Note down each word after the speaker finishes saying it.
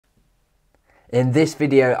In this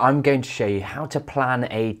video, I'm going to show you how to plan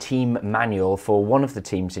a team manual for one of the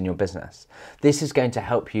teams in your business. This is going to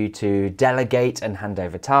help you to delegate and hand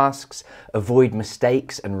over tasks, avoid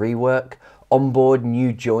mistakes and rework, onboard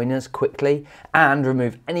new joiners quickly, and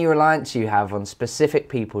remove any reliance you have on specific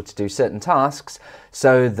people to do certain tasks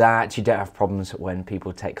so that you don't have problems when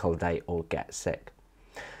people take holiday or get sick.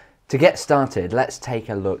 To get started, let's take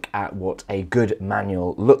a look at what a good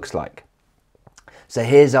manual looks like. So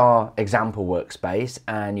here's our example workspace,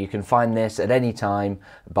 and you can find this at any time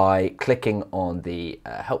by clicking on the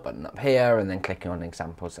help button up here and then clicking on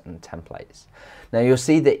examples and templates. Now you'll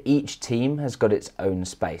see that each team has got its own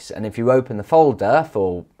space, and if you open the folder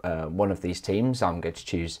for one of these teams, I'm going to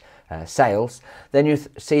choose sales, then you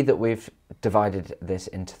see that we've divided this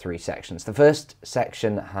into three sections. The first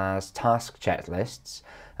section has task checklists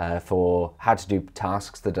for how to do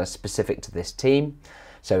tasks that are specific to this team.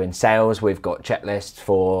 So in sales, we've got checklists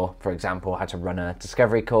for example, how to run a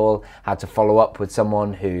discovery call, how to follow up with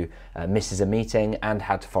someone who misses a meeting, and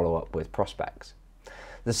how to follow up with prospects.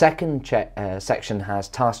 The second section has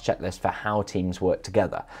task checklists for how teams work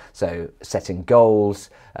together. So setting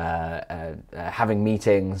goals, having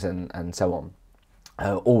meetings, and so on.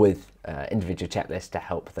 All with individual checklists to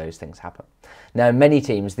help those things happen. Now, in many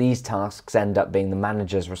teams, these tasks end up being the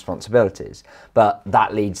manager's responsibilities, but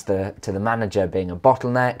that leads to the manager being a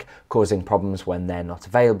bottleneck, causing problems when they're not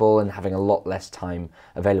available and having a lot less time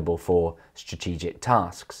available for strategic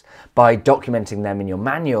tasks. By documenting them in your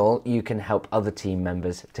manual, you can help other team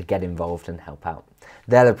members to get involved and help out.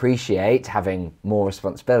 They'll appreciate having more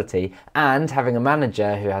responsibility and having a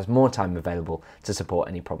manager who has more time available to support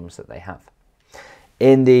any problems that they have.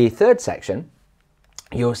 In the third section,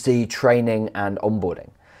 you'll see training and onboarding.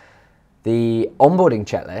 The onboarding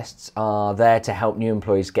checklists are there to help new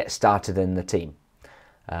employees get started in the team,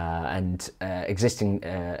 and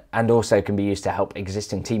also can be used to help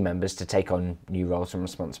existing team members to take on new roles and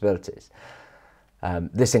responsibilities.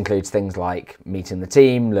 This includes things like meeting the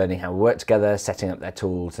team, learning how we work together, setting up their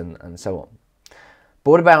tools, and so on. But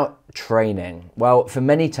what about training? Well, for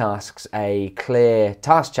many tasks, a clear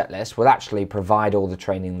task checklist will actually provide all the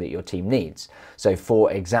training that your team needs. So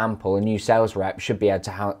for example, a new sales rep should be able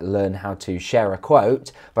to learn how to share a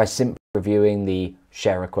quote by simply reviewing the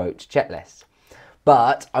share a quote checklist.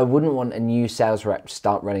 But I wouldn't want a new sales rep to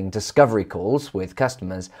start running discovery calls with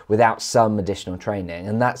customers without some additional training,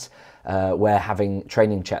 and that's where having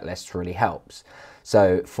training checklists really helps.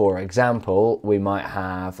 So for example, we might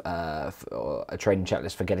have a training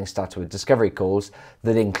checklist for getting started with discovery calls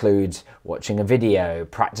that includes watching a video,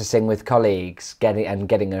 practicing with colleagues, getting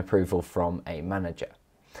an approval from a manager.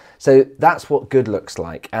 So that's what good looks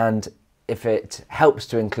like, and if it helps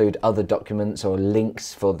to include other documents or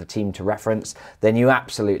links for the team to reference, then you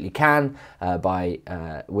absolutely can.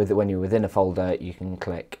 When you're within a folder, you can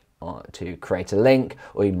click to create a link,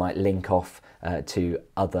 or you might link off to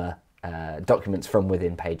other documents from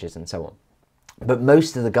within pages and so on. But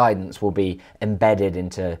most of the guidance will be embedded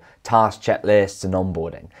into task checklists and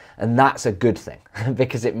onboarding. And that's a good thing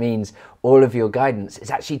because it means all of your guidance is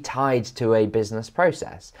actually tied to a business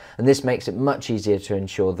process. And this makes it much easier to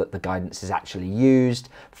ensure that the guidance is actually used,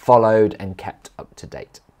 followed, and kept up to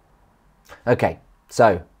date. Okay,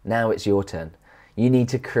 so now it's your turn. You need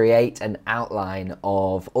to create an outline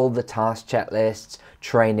of all the task checklists,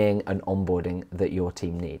 training, and onboarding that your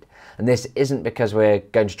team need. And this isn't because we're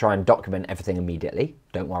going to try and document everything immediately.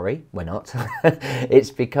 Don't worry, we're not.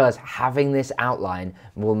 It's because having this outline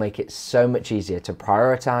will make it so much easier to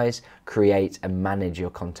prioritize, create, and manage your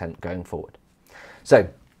content going forward. So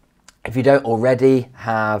if you don't already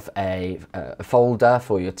have a folder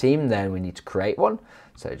for your team, then we need to create one.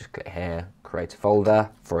 So just click here, create a folder,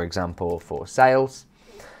 for example, for sales.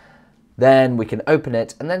 Then we can open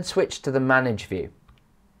it and then switch to the Manage view.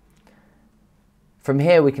 From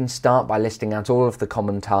here, we can start by listing out all of the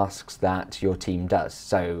common tasks that your team does.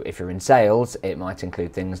 So if you're in sales, it might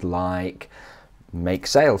include things like make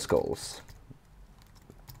sales calls,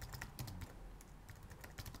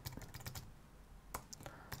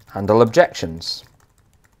 handle objections,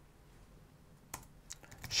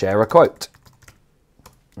 share a quote,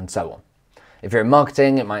 and so on. If you're in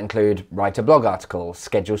marketing, it might include write a blog article,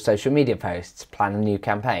 schedule social media posts, plan a new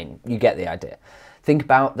campaign. You get the idea. Think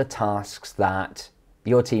about the tasks that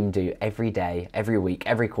your team do every day, every week,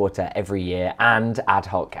 every quarter, every year, and ad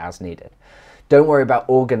hoc as needed. Don't worry about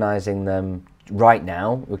organizing them right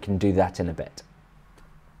now. We can do that in a bit.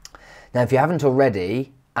 Now, if you haven't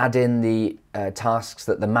already, add in the tasks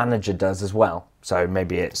that the manager does as well. So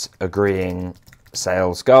maybe it's agreeing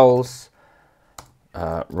sales goals,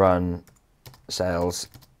 run sales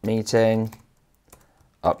meeting,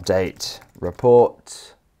 update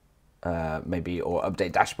report, maybe, or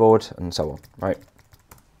update dashboard, and so on, right?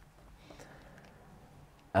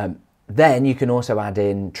 Then you can also add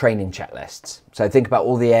in training checklists. So think about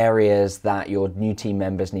all the areas that your new team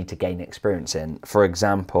members need to gain experience in. For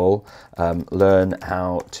example, learn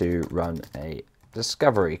how to run a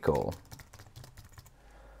discovery call.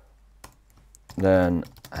 Learn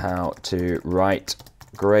how to write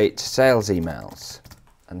great sales emails,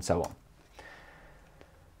 and so on.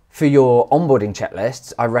 For your onboarding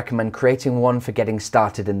checklists, I recommend creating one for getting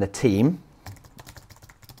started in the team.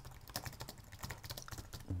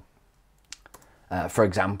 For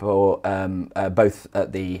example, both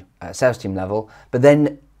at the sales team level, but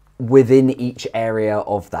then within each area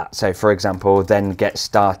of that. So for example, then get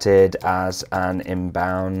started as an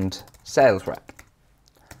inbound sales rep.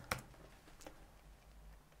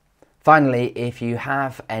 Finally, if you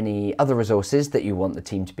have any other resources that you want the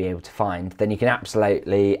team to be able to find, then you can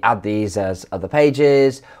absolutely add these as other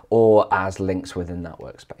pages or as links within that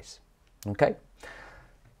workspace. Okay?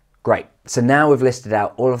 Great. So now we've listed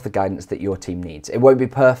out all of the guidance that your team needs. It won't be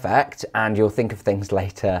perfect and you'll think of things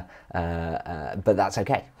later, but that's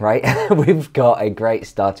okay, right? We've got a great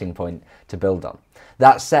starting point to build on.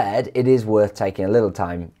 That said, it is worth taking a little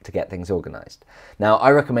time to get things organized. Now,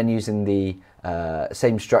 I recommend using the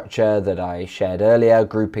same structure that I shared earlier,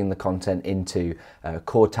 grouping the content into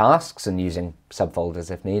core tasks and using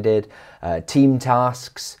subfolders if needed, team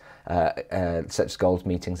tasks, such as goals,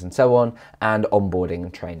 meetings, and so on, and onboarding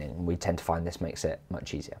and training. We tend to find this makes it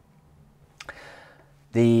much easier.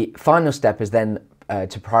 The final step is then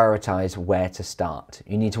to prioritize where to start.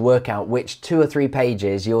 You need to work out which 2 or 3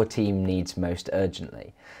 pages your team needs most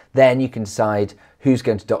urgently. Then you can decide who's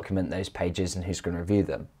going to document those pages and who's going to review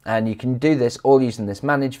them. And you can do this all using this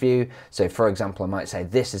manage view. So for example, I might say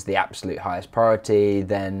this is the absolute highest priority,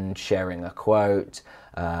 then sharing a quote,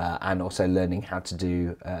 and also learning how to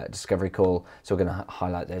do discovery call. So we're going to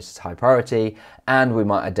highlight those as high priority, and we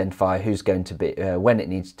might identify who's going to be, when it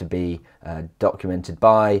needs to be documented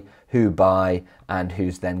by, who by, and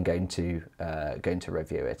who's then going to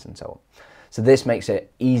review it, and so on. So this makes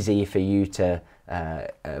it easy for you to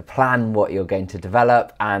plan what you're going to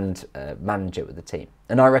develop and manage it with the team.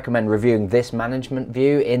 And I recommend reviewing this management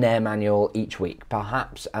view in AirManual each week,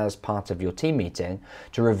 perhaps as part of your team meeting,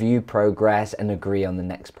 to review progress and agree on the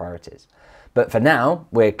next priorities. But for now,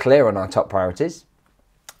 we're clear on our top priorities,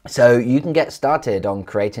 so you can get started on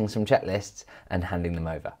creating some checklists and handing them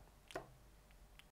over.